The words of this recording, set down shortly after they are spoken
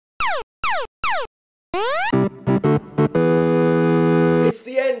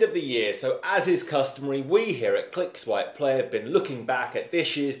the end of the year, so as is customary, we here at ClickSwipePlay have been looking back at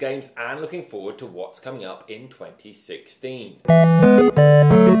this year's games and looking forward to what's coming up in 2016.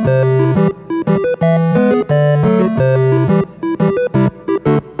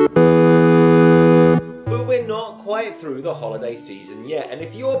 Quite through the holiday season yet, and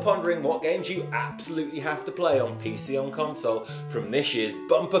if you're pondering what games you absolutely have to play on PC on console from this year's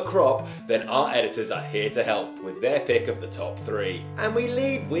bumper crop, then our editors are here to help with their pick of the top 3. And we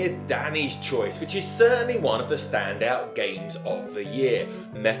lead with Danny's choice, which is certainly one of the standout games of the year,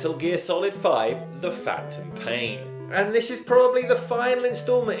 Metal Gear Solid 5: The Phantom Pain. And this is probably the final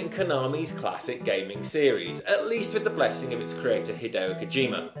installment in Konami's classic gaming series, at least with the blessing of its creator Hideo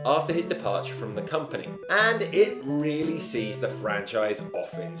Kojima, after his departure from the company. And it really sees the franchise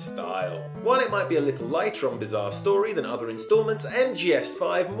off in style. While it might be a little lighter on bizarre story than other installments,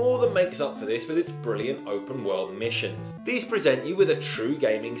 MGS5 more than makes up for this with its brilliant open world missions. These present you with a true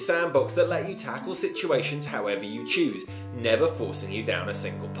gaming sandbox that let you tackle situations however you choose, never forcing you down a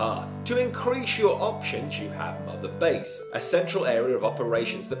single path. To increase your options, you have Mother Base, a central area of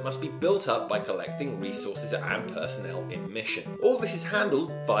operations that must be built up by collecting resources and personnel in mission. All this is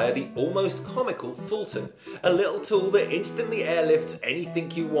handled via the almost comical Fulton, a little tool that instantly airlifts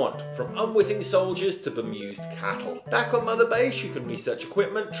anything you want, from unwitting soldiers to bemused cattle. Back on Mother Base, you can research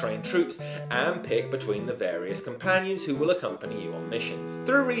equipment, train troops, and pick between the various companions who will accompany you on missions.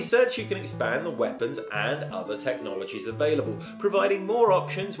 Through research, you can expand the weapons and other technologies available, providing more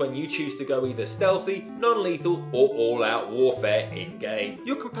options when you choose to go either stealthy, non-lethal, or all-out warfare in-game.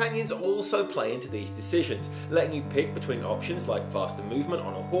 Your companions also play into these decisions, letting you pick between options like faster movement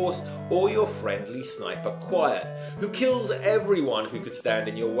on a horse or your friendly sniper Quiet, who kills everyone who could stand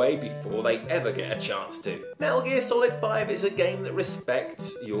in your way before they ever get a chance to. Metal Gear Solid 5 is a game that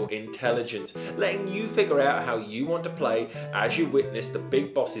respects your intelligence, letting you figure out how you want to play as you witness the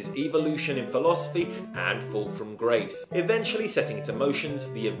big boss's evolution in philosophy and fall from grace, eventually setting into motion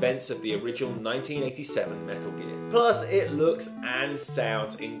the events of the original 1987 Metal Gear. Plus, it looks and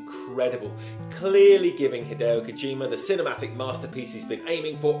sounds incredible, clearly giving Hideo Kojima the cinematic masterpiece he's been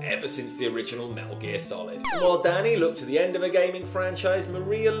aiming for ever since the original Metal Gear Solid. While Danny looked to the end of a gaming franchise,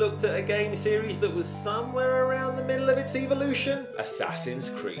 Maria looked at a game series that was somewhere around the middle of its evolution, Assassin's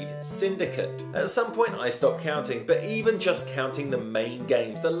Creed Syndicate. At some point I stopped counting, but even just counting the main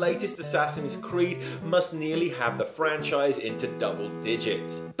games, the latest Assassin's Creed must nearly have the franchise into double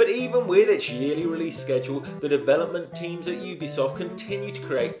digits. But even with its yearly release schedule, the development teams at Ubisoft continue to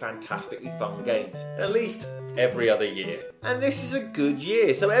create fantastically fun games, at least every other year. And this is a good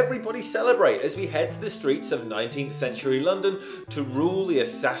year, so everybody celebrate as we head to the streets of 19th century London to rule the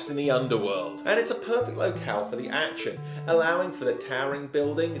assassiny underworld. And it's a perfect locale for the action, allowing for the towering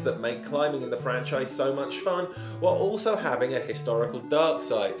buildings that make climbing in the franchise so much fun, while also having a historical dark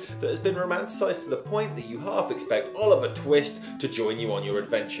side that has been romanticised to the point that you half expect Oliver Twist to join you on your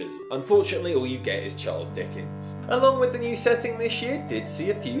adventures. Unfortunately, all you get is Charles Dickens. Along with the new setting this year did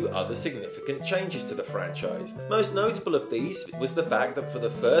see a few other significant changes to the franchise. Most notable of these was the fact that for the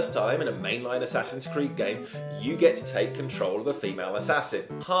first time in a mainline Assassin's Creed game, you get to take control of a female assassin.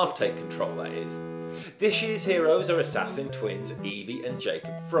 Half take control, that is. This year's heroes are assassin twins Evie and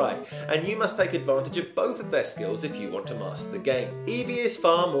Jacob Frye, and you must take advantage of both of their skills if you want to master the game. Evie is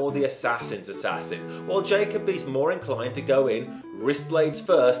far more the assassin's assassin, while Jacob is more inclined to go in, wrist blades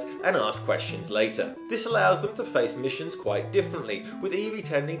first, and ask questions later. This allows them to face missions quite differently, with Evie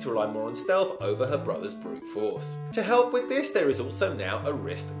tending to rely more on stealth over her brother's brute force. To help with this, there is also now a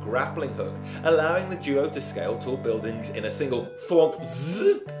wrist grappling hook, allowing the duo to scale tall buildings in a single thwonk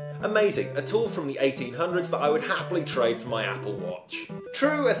zzz. Amazing, a tool from the 1800s that I would happily trade for my Apple Watch.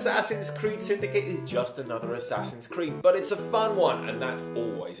 True, Assassin's Creed Syndicate is just another Assassin's Creed, but it's a fun one, and that's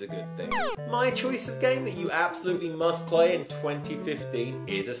always a good thing. My choice of game that you absolutely must play in 2015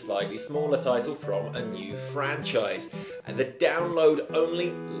 is a slightly smaller title from a new franchise, and the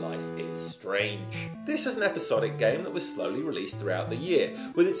download-only Life is Strange. This was an episodic game that was slowly released throughout the year,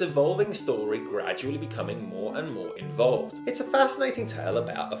 with its evolving story gradually becoming more and more involved. It's a fascinating tale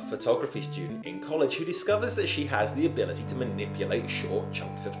about a photography student in college who discovers that she has the ability to manipulate short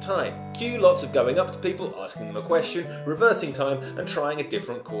chunks of time. Cue lots of going up to people, asking them a question, reversing time, and trying a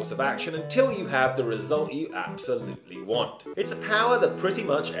different course of action until you have the result you absolutely want. It's a power that pretty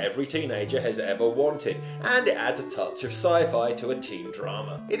much every teenager has ever wanted, and it adds a touch of sci-fi to a teen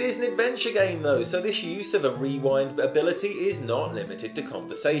drama. It is an adventure game though, so this use of a rewind ability is not limited to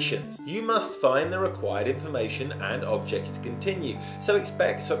conversations. You must find the required information and objects to continue, so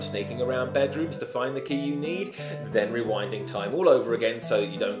expect some sneaking around bedrooms to find the key you need, then rewinding time all over again so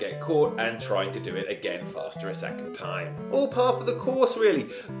that you don't get caught, go and trying to do it again faster a second time. All par for the course really,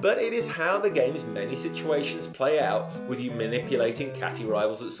 but it is how the game's many situations play out, with you manipulating catty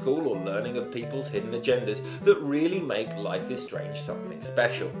rivals at school or learning of people's hidden agendas, that really make Life is Strange something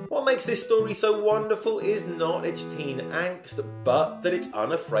special. What makes this story so wonderful is not its teen angst, but that it's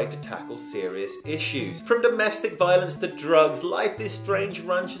unafraid to tackle serious issues. From domestic violence to drugs, Life is Strange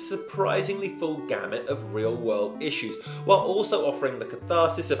runs a surprisingly full gamut of real-world issues, while also offering the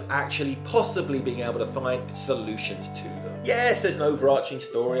catharsis of actually possibly being able to find solutions to them. Yes, there's an overarching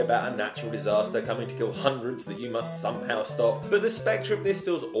story about a natural disaster coming to kill hundreds that you must somehow stop, but the spectre of this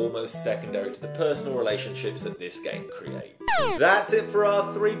feels almost secondary to the personal relationships that this game creates. That's it for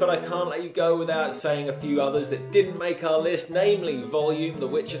our 3, but I can't let you go without saying a few others that didn't make our list, namely Volume, The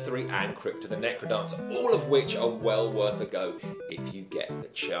Witcher 3 and Crypt of the Necrodancer, all of which are well worth a go if you get the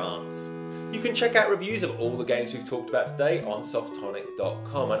chance. You can check out reviews of all the games we've talked about today on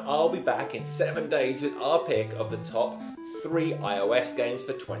Softonic.com, and I'll be back in 7 days with our pick of the top 3 iOS games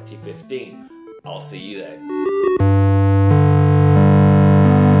for 2015. I'll see you then.